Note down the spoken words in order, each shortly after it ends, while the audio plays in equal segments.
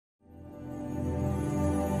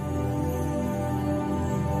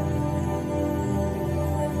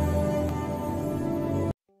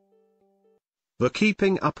The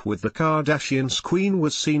Keeping Up with the Kardashians queen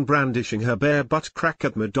was seen brandishing her bare butt crack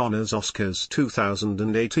at Madonna's Oscars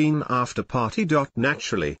 2018 after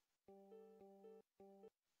party.Naturally.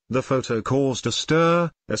 The photo caused a stir,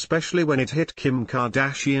 especially when it hit Kim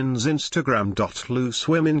Kardashian's Instagram. Loose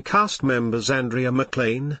women cast members Andrea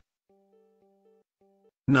McLean,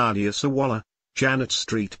 Nadia Sawalha, Janet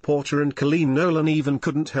Street Porter and Colleen Nolan even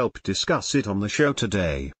couldn't help discuss it on the show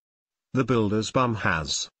today. The builder's bum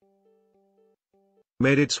has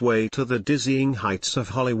made its way to the dizzying heights of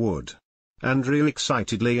Hollywood. Andrea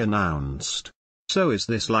excitedly announced. So is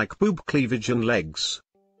this like boob cleavage and legs?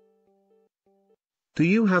 Do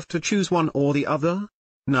you have to choose one or the other?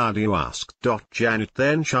 Nadia asked. Janet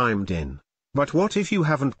then chimed in. But what if you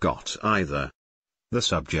haven't got either? The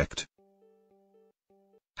subject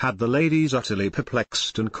had the ladies utterly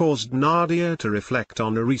perplexed and caused Nadia to reflect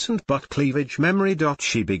on a recent butt cleavage memory.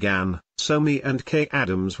 She began, so me and Kay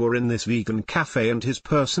Adams were in this vegan cafe and his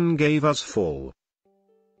person gave us full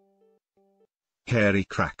hairy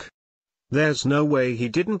crack. There's no way he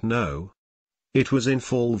didn't know. It was in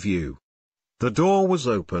full view. The door was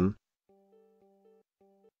open.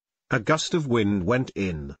 A gust of wind went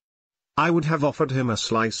in. I would have offered him a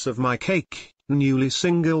slice of my cake, newly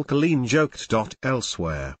single Colleen joked.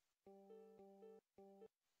 Elsewhere,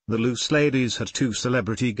 the Loose Ladies had two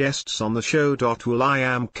celebrity guests on the show.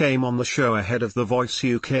 will.i.am came on the show ahead of The Voice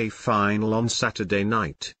UK final on Saturday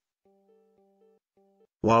night,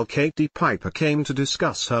 while Katie Piper came to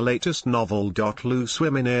discuss her latest novel. Loose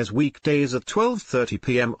Women airs weekdays at 12:30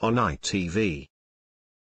 p.m. on ITV.